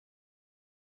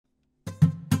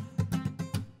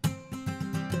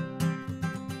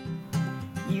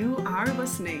You are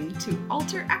listening to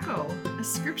Alter Echo, a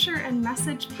scripture and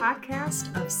message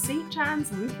podcast of St.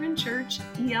 John's Lutheran Church,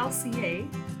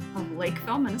 ELCA, of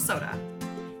Lakeville, Minnesota.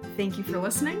 Thank you for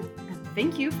listening, and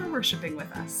thank you for worshiping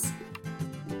with us.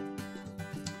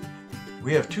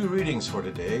 We have two readings for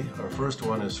today. Our first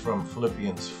one is from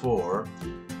Philippians 4.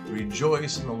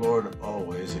 Rejoice in the Lord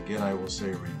always. Again, I will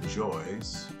say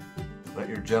rejoice. Let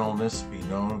your gentleness be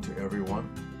known to everyone.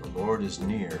 The Lord is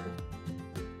near.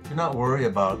 Do not worry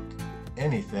about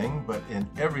anything, but in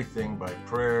everything by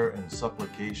prayer and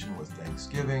supplication with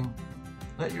thanksgiving,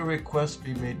 let your requests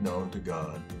be made known to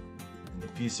God. And the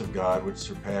peace of God, which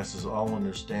surpasses all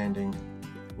understanding,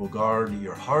 will guard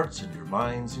your hearts and your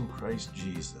minds in Christ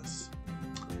Jesus.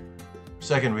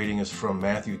 Second reading is from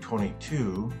Matthew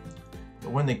 22.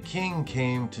 But when the king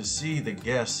came to see the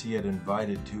guests he had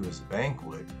invited to his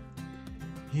banquet,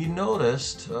 he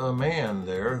noticed a man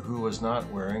there who was not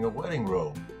wearing a wedding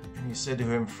robe. And he said to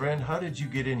him, "Friend, how did you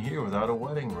get in here without a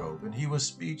wedding robe?" And he was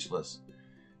speechless.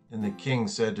 Then the king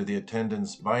said to the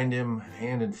attendants, "Bind him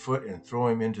hand and foot and throw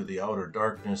him into the outer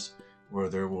darkness, where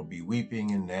there will be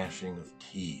weeping and gnashing of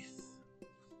teeth."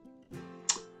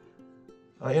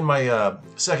 In my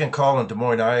second call in Des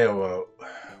Moines, Iowa,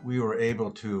 we were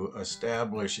able to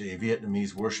establish a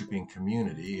Vietnamese worshiping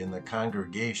community in the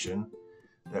congregation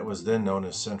that was then known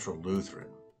as Central Lutheran.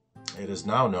 It is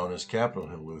now known as Capitol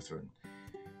Hill Lutheran.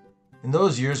 In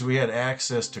those years, we had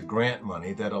access to grant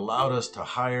money that allowed us to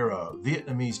hire a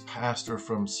Vietnamese pastor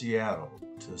from Seattle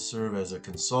to serve as a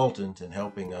consultant in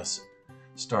helping us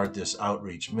start this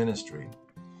outreach ministry.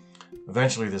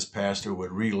 Eventually, this pastor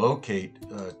would relocate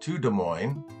to Des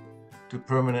Moines to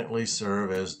permanently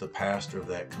serve as the pastor of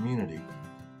that community.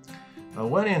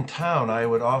 When in town, I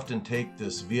would often take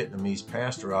this Vietnamese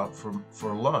pastor out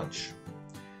for lunch.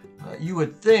 You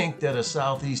would think that a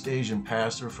Southeast Asian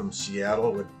pastor from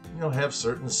Seattle would have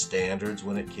certain standards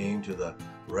when it came to the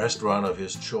restaurant of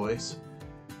his choice.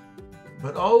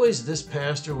 But always this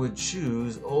pastor would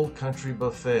choose Old Country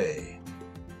Buffet.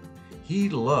 He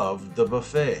loved the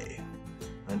buffet,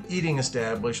 an eating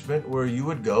establishment where you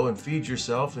would go and feed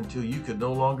yourself until you could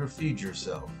no longer feed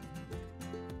yourself.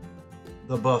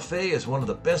 The buffet is one of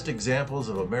the best examples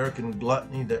of American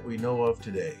gluttony that we know of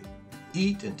today.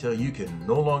 Eat until you can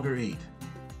no longer eat.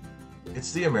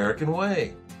 It's the American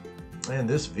way. And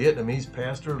this Vietnamese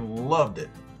pastor loved it.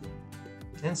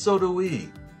 And so do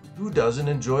we. Who doesn't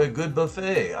enjoy a good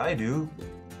buffet? I do.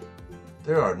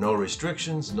 There are no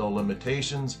restrictions, no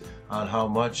limitations on how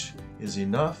much is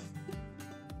enough.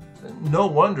 No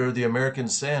wonder the American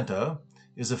Santa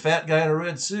is a fat guy in a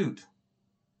red suit.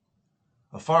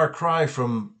 A far cry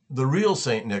from the real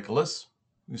St. Nicholas,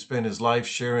 who spent his life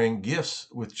sharing gifts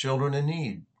with children in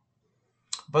need.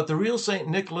 But the real St.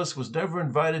 Nicholas was never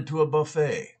invited to a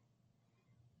buffet.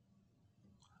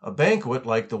 A banquet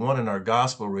like the one in our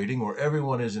gospel reading, where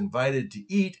everyone is invited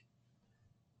to eat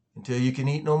until you can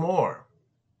eat no more.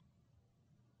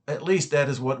 At least that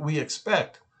is what we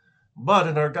expect. But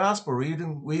in our gospel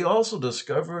reading, we also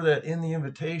discover that in the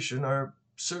invitation are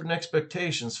certain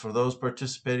expectations for those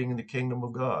participating in the kingdom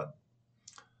of God.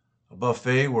 A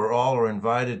buffet where all are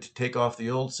invited to take off the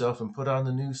old self and put on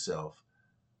the new self.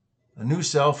 A new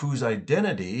self whose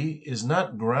identity is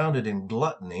not grounded in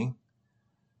gluttony,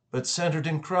 but centered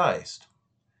in Christ.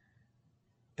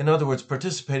 In other words,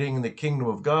 participating in the kingdom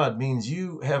of God means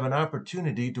you have an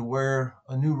opportunity to wear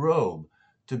a new robe,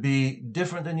 to be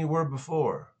different than you were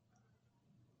before.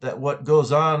 That what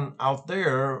goes on out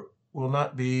there will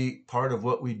not be part of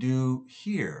what we do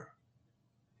here.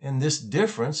 And this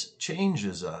difference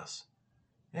changes us,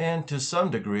 and to some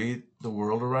degree, the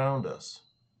world around us.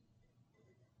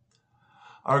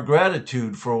 Our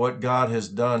gratitude for what God has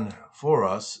done for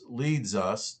us leads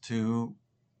us to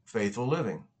faithful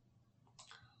living.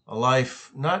 A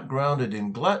life not grounded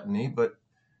in gluttony, but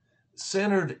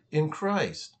centered in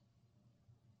Christ.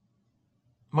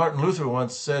 Martin Luther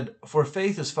once said, "For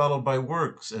faith is followed by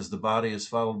works, as the body is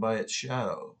followed by its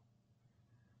shadow."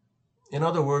 In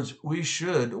other words, we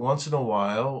should, once in a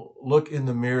while, look in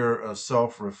the mirror of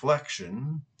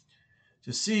self-reflection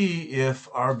to see if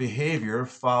our behavior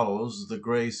follows the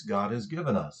grace God has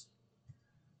given us.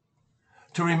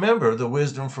 To remember the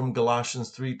wisdom from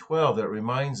Galatians 3:12 that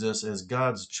reminds us, as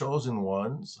God's chosen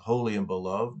ones, holy and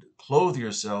beloved, clothe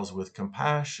yourselves with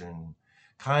compassion,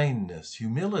 kindness,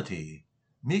 humility,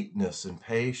 meekness, and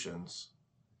patience.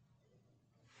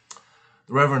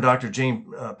 The Reverend Dr. James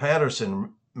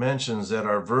Patterson mentions that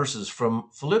our verses from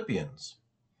Philippians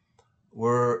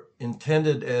were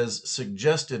intended as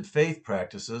suggested faith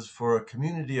practices for a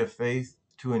community of faith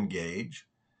to engage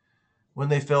when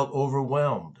they felt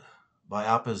overwhelmed by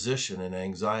opposition and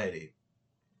anxiety.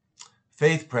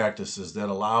 faith practices that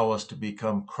allow us to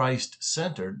become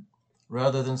Christ-centered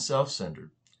rather than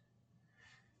self-centered.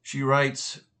 She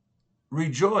writes,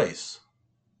 rejoice.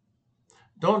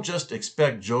 Don't just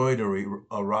expect joy to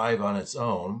arrive on its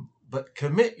own, but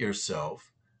commit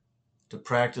yourself to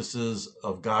practices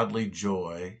of godly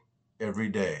joy every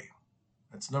day.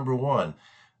 That's number one.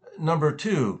 Number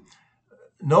two,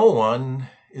 no one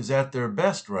is at their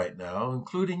best right now,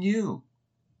 including you.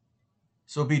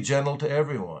 So be gentle to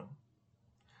everyone.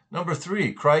 Number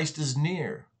three, Christ is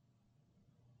near.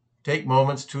 Take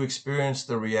moments to experience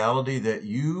the reality that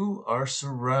you are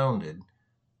surrounded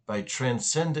by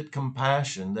transcendent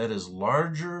compassion that is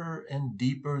larger and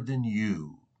deeper than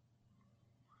you.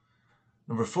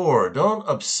 Number four, don't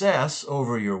obsess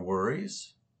over your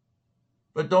worries,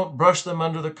 but don't brush them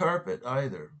under the carpet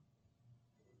either.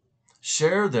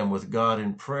 Share them with God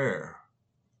in prayer,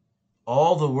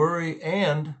 all the worry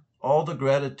and all the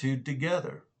gratitude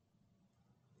together.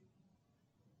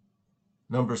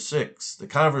 Number six, the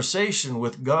conversation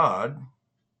with God,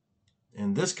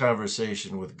 and this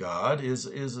conversation with God is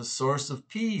a source of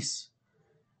peace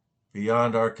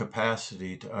beyond our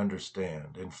capacity to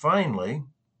understand. And finally,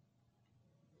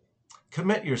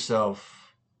 commit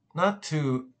yourself not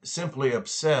to simply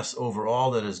obsess over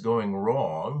all that is going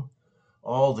wrong,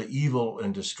 all the evil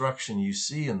and destruction you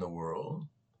see in the world.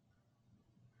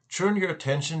 Turn your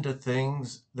attention to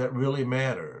things that really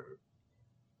matter,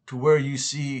 to where you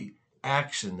see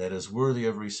action that is worthy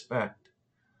of respect,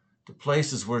 to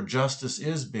places where justice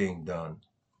is being done,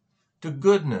 to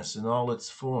goodness in all its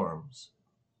forms.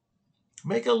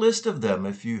 Make a list of them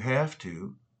if you have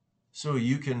to, so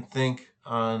you can think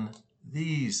on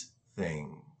these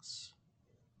things.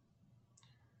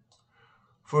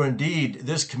 For indeed,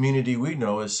 this community we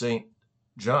know as St.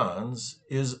 John's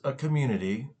is a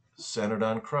community centered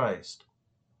on Christ.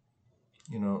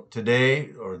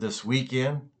 Today or this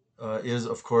weekend is,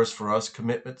 of course, for us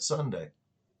Commitment Sunday.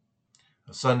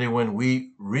 A Sunday when we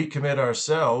recommit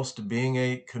ourselves to being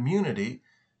a community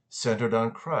centered on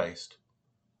Christ.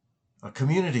 A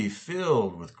community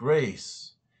filled with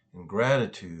grace and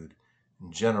gratitude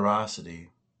and generosity.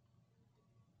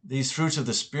 These fruits of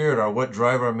the Spirit are what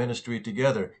drive our ministry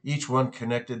together, each one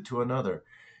connected to another.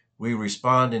 We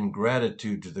respond in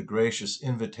gratitude to the gracious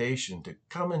invitation to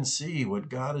come and see what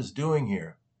God is doing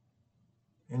here.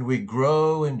 And we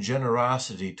grow in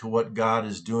generosity to what God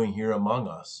is doing here among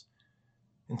us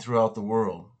and throughout the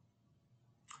world.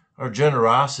 Our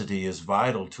generosity is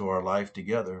vital to our life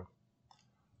together.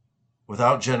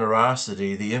 Without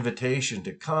generosity, the invitation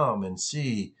to come and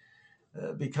see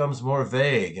becomes more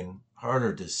vague and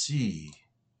harder to see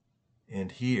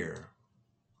and hear.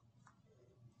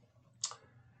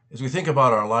 As we think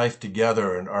about our life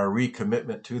together and our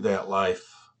recommitment to that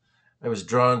life, I was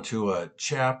drawn to a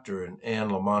chapter in Anne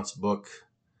Lamont's book,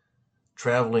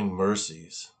 Traveling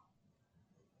Mercies.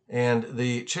 And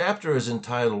the chapter is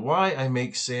entitled, Why I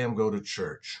Make Sam Go to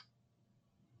Church.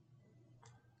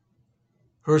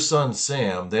 Her son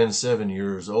Sam, then 7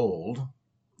 years old,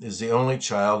 is the only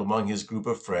child among his group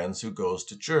of friends who goes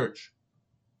to church.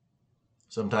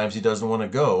 Sometimes he doesn't want to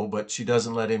go, but she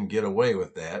doesn't let him get away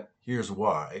with that. Here's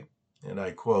why, and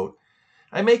I quote,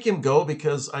 I make him go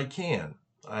because I can.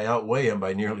 I outweigh him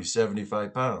by nearly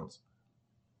 75 pounds.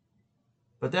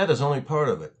 But that is only part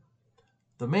of it.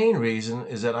 The main reason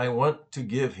is that I want to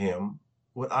give him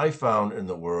what I found in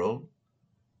the world,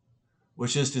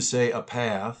 which is to say a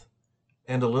path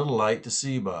and a little light to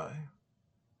see by.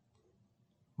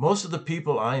 Most of the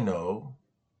people I know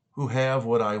who have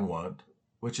what I want,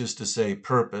 which is to say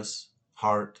purpose,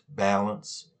 heart,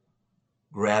 balance,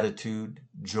 gratitude,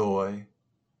 joy,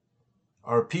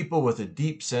 are people with a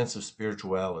deep sense of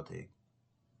spirituality.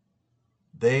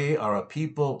 They are a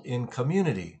people in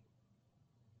community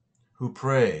who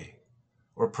pray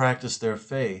or practice their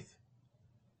faith,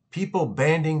 people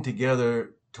banding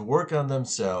together to work on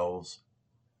themselves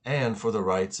and for the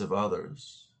rights of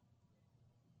others.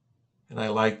 And I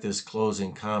like this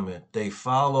closing comment. They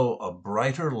follow a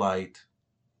brighter light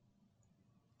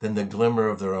than the glimmer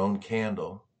of their own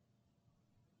candle.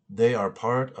 They are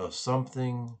part of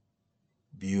something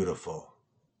beautiful.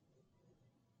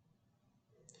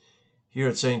 Here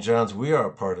at St. John's, we are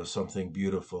a part of something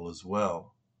beautiful as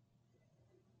well.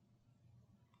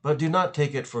 But do not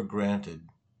take it for granted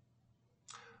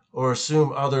or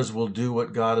assume others will do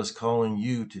what God is calling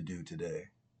you to do today.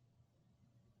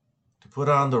 To put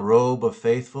on the robe of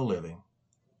faithful living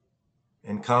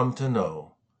and come to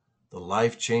know the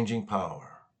life-changing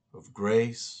power of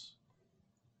grace,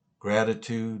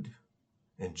 gratitude,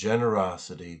 and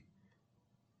generosity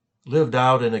lived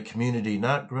out in a community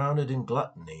not grounded in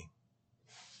gluttony,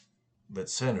 but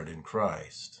centered in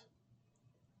Christ.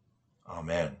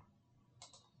 Amen.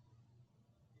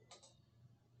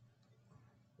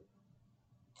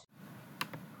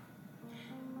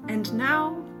 And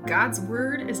now, God's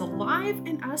Word is alive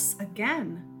in us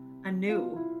again,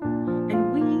 anew.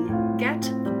 And we get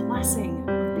the blessing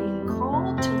of being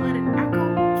called to let it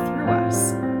echo through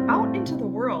us, out into the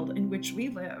world in which we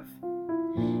live.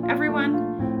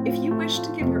 Everyone, if you wish to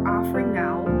give your offering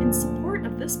now in support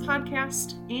of this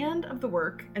podcast and of the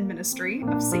work and ministry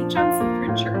of St. John's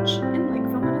Lutheran Church in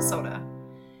Lakeville, Minnesota,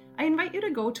 I invite you to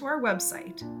go to our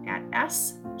website at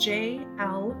sjlcl.org.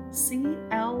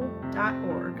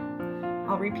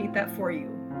 I'll repeat that for you,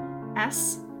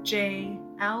 sjlcl.org.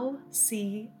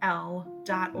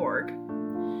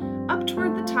 Up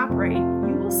toward the top right,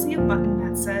 you will see a button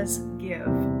that says Give.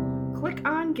 Click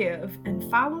on Give and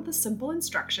follow the simple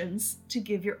instructions to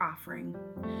give your offering.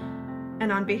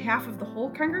 And on behalf of the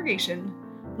whole congregation,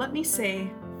 let me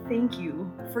say thank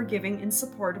you for giving in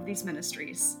support of these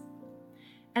ministries.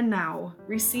 And now,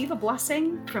 receive a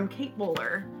blessing from Kate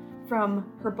Bowler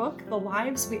from her book, The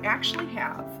Lives We Actually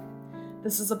Have.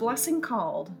 This is a blessing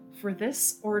called For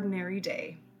This Ordinary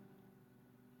Day.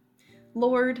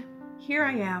 Lord, here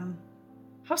I am.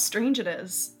 How strange it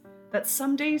is that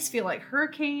some days feel like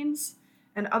hurricanes,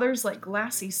 and others like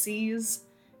glassy seas,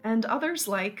 and others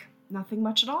like nothing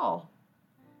much at all.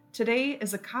 Today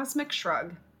is a cosmic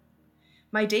shrug.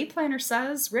 My day planner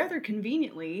says, rather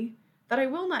conveniently, that I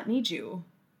will not need you,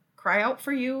 cry out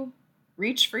for you,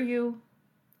 reach for you.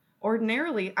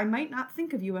 Ordinarily, I might not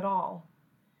think of you at all.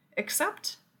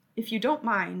 Except, if you don't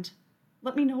mind,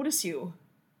 let me notice you.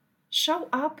 Show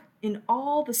up in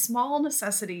all the small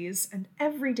necessities and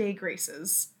everyday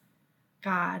graces.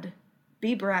 God,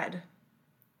 be bread,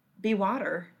 be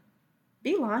water,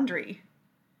 be laundry,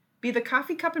 be the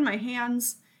coffee cup in my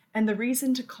hands and the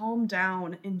reason to calm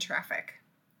down in traffic.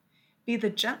 Be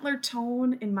the gentler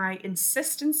tone in my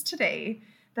insistence today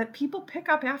that people pick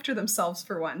up after themselves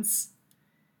for once.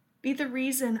 Be the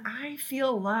reason I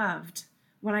feel loved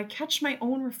when I catch my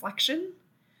own reflection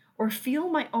or feel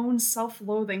my own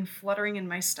self-loathing fluttering in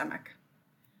my stomach.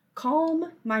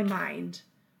 Calm my mind,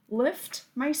 lift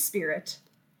my spirit,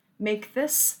 make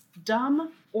this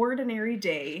dumb, ordinary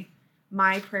day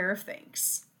my prayer of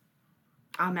thanks.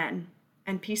 Amen,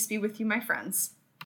 and peace be with you, my friends.